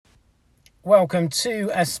Welcome to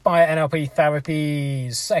Aspire NLP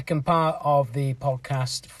Therapy's second part of the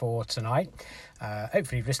podcast for tonight.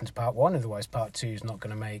 Hopefully you've listened to part one, otherwise part two is not going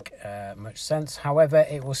to make much sense. However,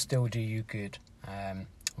 it will still do you good,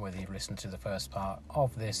 whether you've listened to the first part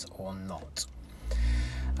of this or not.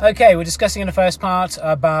 Okay, we're discussing in the first part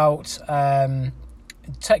about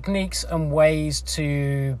techniques and ways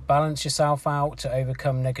to balance yourself out, to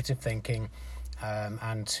overcome negative thinking,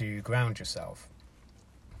 and to ground yourself.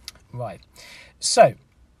 Right, so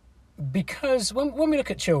because when we look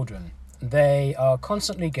at children, they are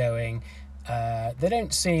constantly going, they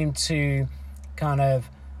don't seem to kind of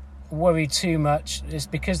worry too much. It's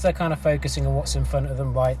because they're kind of focusing on what's in front of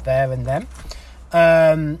them right there and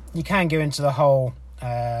then. You can go into the whole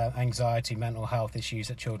anxiety, mental health issues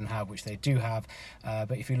that children have, which they do have,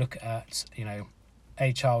 but if you look at,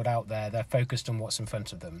 a child out there, they're focused on what's in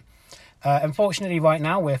front of them. Unfortunately, right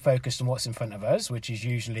now, we're focused on what's in front of us, which is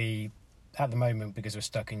usually, at the moment, because we're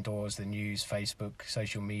stuck indoors, the news, Facebook,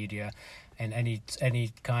 social media, in any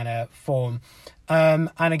kind of form. And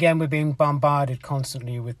again, we're being bombarded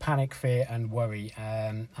constantly with panic, fear, and worry,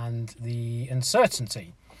 and the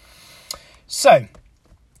uncertainty. So,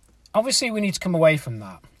 obviously, we need to come away from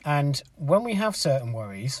that. And when we have certain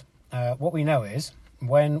worries, what we know is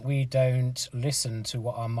when we don't listen to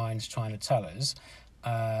what our mind's trying to tell us,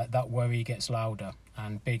 that worry gets louder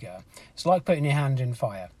and bigger. It's like putting your hand in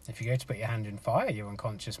fire. If you go to put your hand in fire, your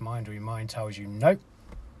unconscious mind or your mind tells you no.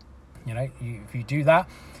 If you do that,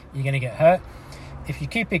 you're going to get hurt. If you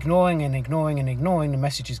keep ignoring, the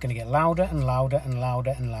message is going to get louder and louder and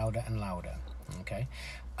louder and louder and louder. Okay.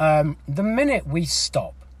 The minute we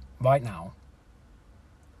stop right now,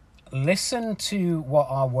 listen to what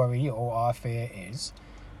our worry or our fear is,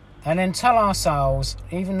 and then tell ourselves,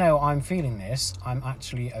 even though I'm feeling this, I'm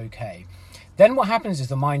actually okay. Then what happens is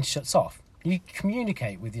the mind shuts off. You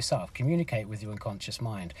communicate with yourself, communicate with your unconscious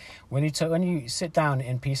mind. When you sit down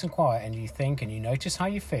in peace and quiet and you think and you notice how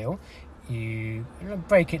you feel, you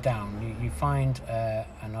break it down. You find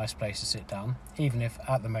a nice place to sit down. Even if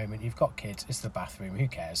at the moment you've got kids, it's the bathroom, who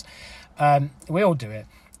cares? We all do it.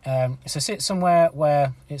 So sit somewhere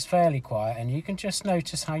where it's fairly quiet and you can just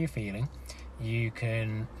notice how you're feeling. You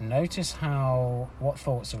can notice what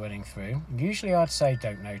thoughts are running through. Usually I'd say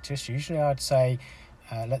don't notice. Usually I'd say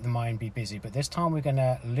let the mind be busy. But this time we're going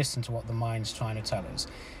to listen to what the mind's trying to tell us.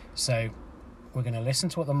 So we're going to listen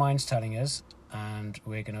to what the mind's telling us, and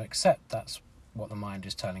we're going to accept that's what the mind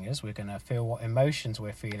is telling us. We're going to feel what emotions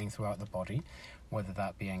we're feeling throughout the body, whether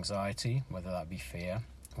that be anxiety, whether that be fear,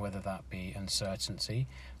 whether that be uncertainty,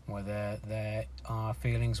 whether there are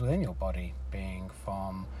feelings within your body, being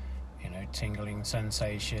from tingling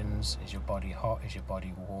sensations. Is your body hot? Is your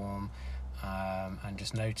body warm? And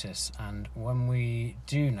just notice. And when we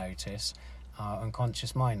do notice, our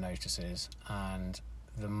unconscious mind notices, and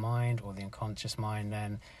the mind or the unconscious mind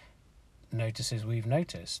then notices we've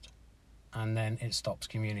noticed, and then it stops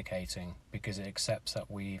communicating because it accepts that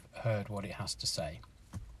we've heard what it has to say.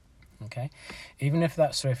 Okay? Even if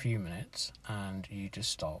that's for a few minutes and you just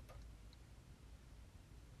stop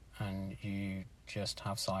and you just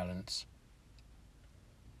have silence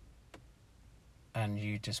and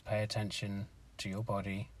you just pay attention to your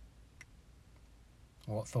body,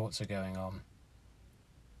 what thoughts are going on,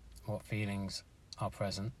 what feelings are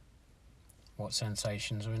present, what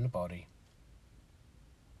sensations are in the body.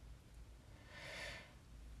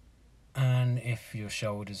 And if your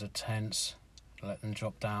shoulders are tense, let them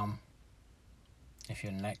drop down. If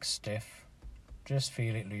your neck's stiff, just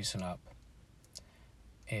feel it loosen up.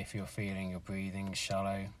 If you're feeling your breathing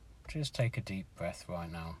shallow, just take a deep breath right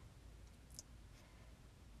now.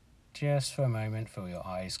 Just for a moment, feel your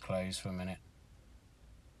eyes close for a minute,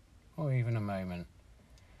 or even a moment,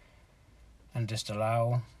 and just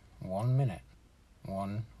allow 1 minute,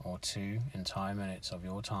 1 or 2 entire minutes of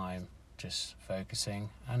your time just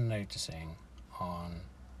focusing and noticing on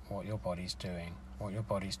what your body's doing, what your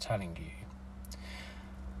body's telling you.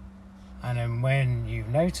 And then when you've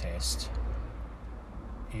noticed,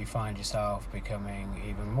 you find yourself becoming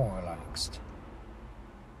even more relaxed.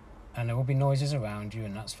 And there will be noises around you,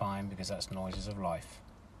 and that's fine because that's noises of life.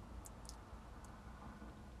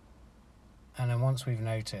 And then once we've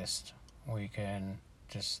noticed, we can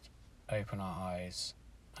just open our eyes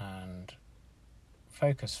and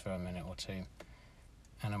focus for a minute or two,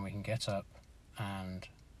 and then we can get up and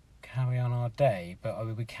carry on our day. But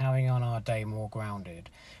we'll be carrying on our day more grounded.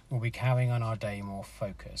 We'll be carrying on our day more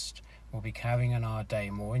focused. We'll be carrying on our day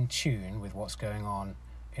more in tune with what's going on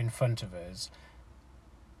in front of us,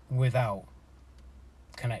 without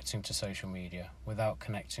connecting to social media, without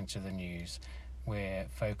connecting to the news. We're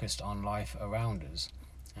focused on life around us.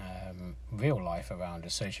 real life around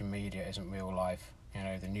us. Social media isn't real life.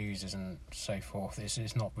 The news isn't so forth.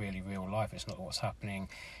 It's not really real life. It's not what's happening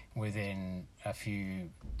within a few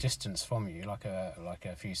distance from you, like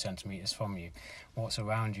a few centimeters from you. What's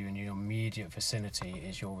around you in your immediate vicinity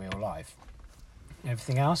is your real life.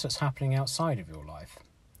 Everything else that's happening outside of your life.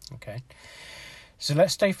 Okay, so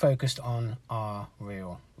let's stay focused on our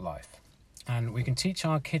real life, and we can teach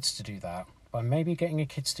our kids to do that by maybe getting your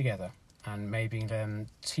kids together and maybe them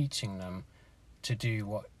teaching them to do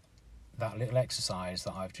what that little exercise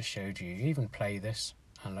that I've just showed you. Even play this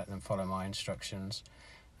and let them follow my instructions.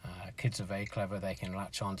 Kids are very clever. They can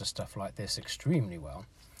latch on to stuff like this extremely well,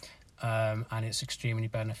 and it's extremely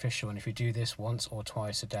beneficial. And if you do this once or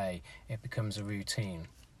twice a day, it becomes a routine.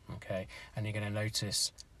 Okay, and you're going to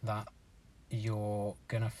notice that you're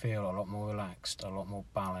going to feel a lot more relaxed, a lot more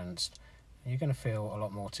balanced. You're going to feel a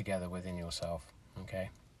lot more together within yourself. Okay.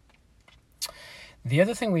 The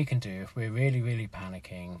other thing we can do if we're really, really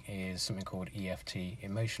panicking is something called EFT,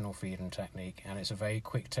 Emotional Freedom Technique, and it's a very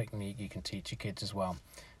quick technique you can teach your kids as well.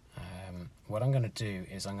 What I'm going to do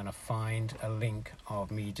is I'm going to find a link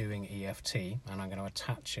of me doing EFT, and I'm going to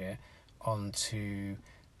attach it onto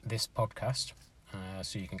this podcast,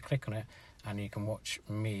 so you can click on it and you can watch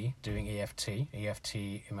me doing EFT. EFT,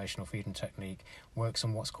 Emotional Freedom Technique, works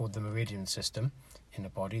on what's called the meridian system in the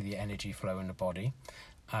body, the energy flow in the body,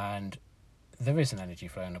 and there is an energy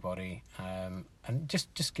flow in the body, and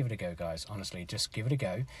just give it a go, guys. Honestly, just give it a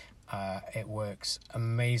go. It works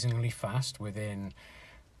amazingly fast. Within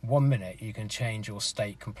 1 minute, you can change your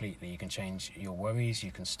state completely. You can change your worries.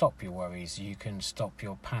 You can stop your worries. You can stop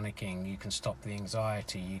your panicking. You can stop the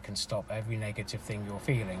anxiety. You can stop every negative thing you're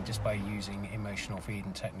feeling just by using Emotional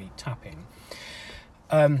Freedom Technique tapping.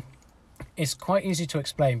 It's quite easy to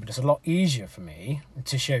explain, but it's a lot easier for me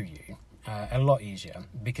to show you. A lot easier,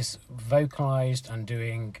 because vocalized and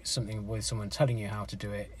doing something with someone telling you how to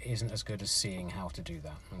do it isn't as good as seeing how to do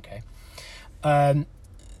that. Okay,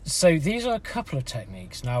 so these are a couple of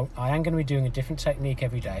techniques. Now I am going to be doing a different technique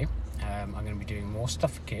every day. I'm going to be doing more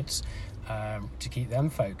stuff for kids to keep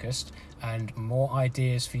them focused, and more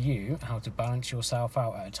ideas for you how to balance yourself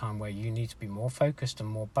out at a time where you need to be more focused and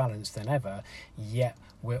more balanced than ever, yet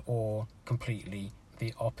we're all completely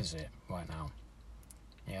the opposite right now.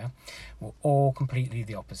 Yeah, we're all completely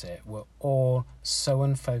the opposite. We're all so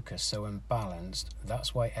unfocused, so unbalanced.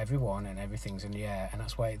 That's why everyone and everything's in the air, and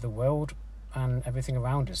that's why the world and everything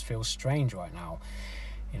around us feels strange right now.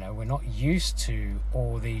 We're not used to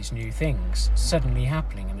all these new things suddenly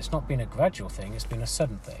happening, and it's not been a gradual thing, it's been a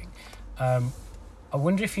sudden thing. I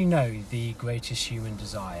wonder if you know the greatest human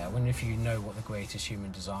desire. I wonder if you know what the greatest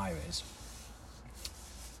human desire is.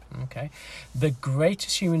 Okay, the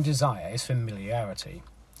greatest human desire is familiarity.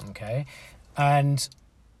 Okay, and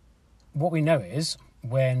what we know is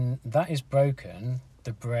when that is broken,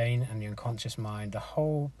 the brain and the unconscious mind, the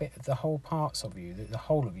whole parts of you, the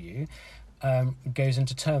whole of you, goes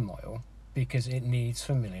into turmoil because it needs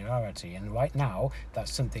familiarity. And right now,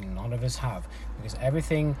 that's something none of us have, because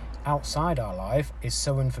everything outside our life is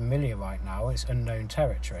so unfamiliar right now. It's unknown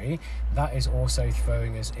territory. That is also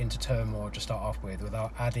throwing us into turmoil to start off with,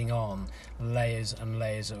 without adding on layers and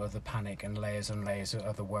layers of other panic and layers of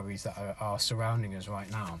other worries that are surrounding us right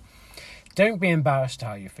now. Don't be embarrassed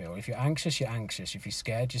how you feel. If you're anxious, you're anxious. If you're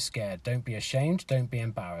scared, you're scared. Don't be ashamed. Don't be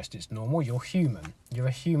embarrassed. It's normal. You're human. You're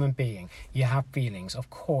a human being. You have feelings. Of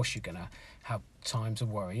course you're going to have times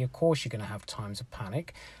of worry. Of course you're going to have times of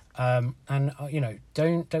panic. Don't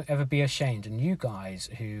ever be ashamed. And you guys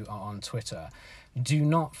who are on Twitter, do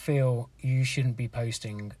not feel you shouldn't be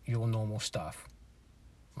posting your normal stuff,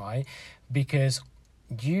 right? Because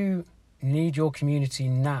you need your community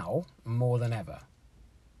now more than ever.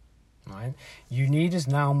 Right? You need us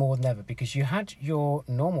now more than ever, because you had your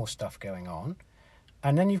normal stuff going on,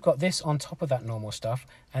 and then you've got this on top of that normal stuff,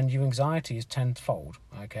 and your anxiety is tenfold.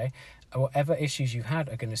 Okay, whatever issues you had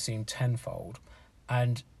are going to seem tenfold,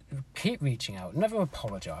 and keep reaching out. Never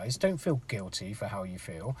apologize. Don't feel guilty for how you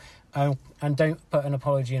feel, and don't put an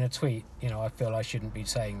apology in a tweet. I feel I shouldn't be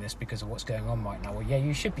saying this because of what's going on right now. Well, yeah,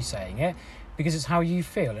 you should be saying it, because it's how you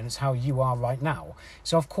feel and it's how you are right now.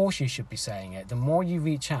 So of course you should be saying it. The more you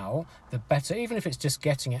reach out, the better. Even if it's just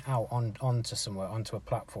getting it out onto somewhere, onto a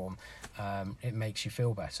platform, it makes you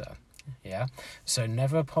feel better. Yeah. So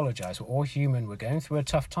never apologize. We're all human. We're going through a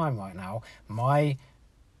tough time right now.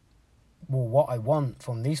 What I want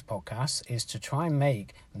from these podcasts is to try and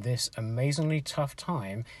make this amazingly tough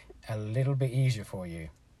time a little bit easier for you.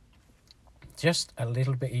 Just a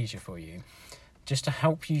little bit easier for you. Just to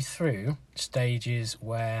help you through stages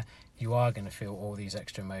where you are going to feel all these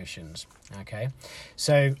extra emotions. Okay?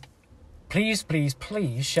 So please, please,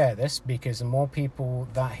 please share this, because the more people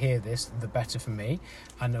that hear this, the better for me.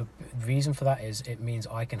 And the reason for that is it means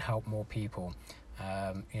I can help more people.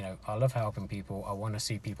 I love helping people. I want to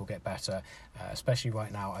see people get better, especially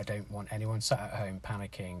right now. I don't want anyone sat at home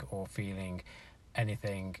panicking or feeling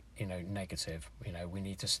anything, negative. We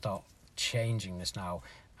need to start changing this now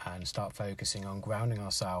and start focusing on grounding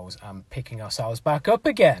ourselves and picking ourselves back up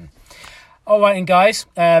again. All right, and guys,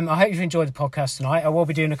 I hope you've enjoyed the podcast tonight. I will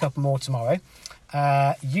be doing a couple more tomorrow.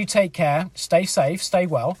 You take care, stay safe, stay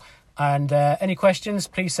well, and any questions,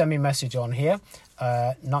 please send me a message on here.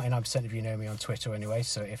 99% of you know me on Twitter anyway,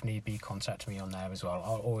 so if need be, contact me on there as well.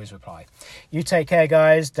 I'll always reply. You take care,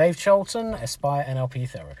 guys. Dave Cholton, Aspire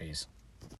NLP Therapies.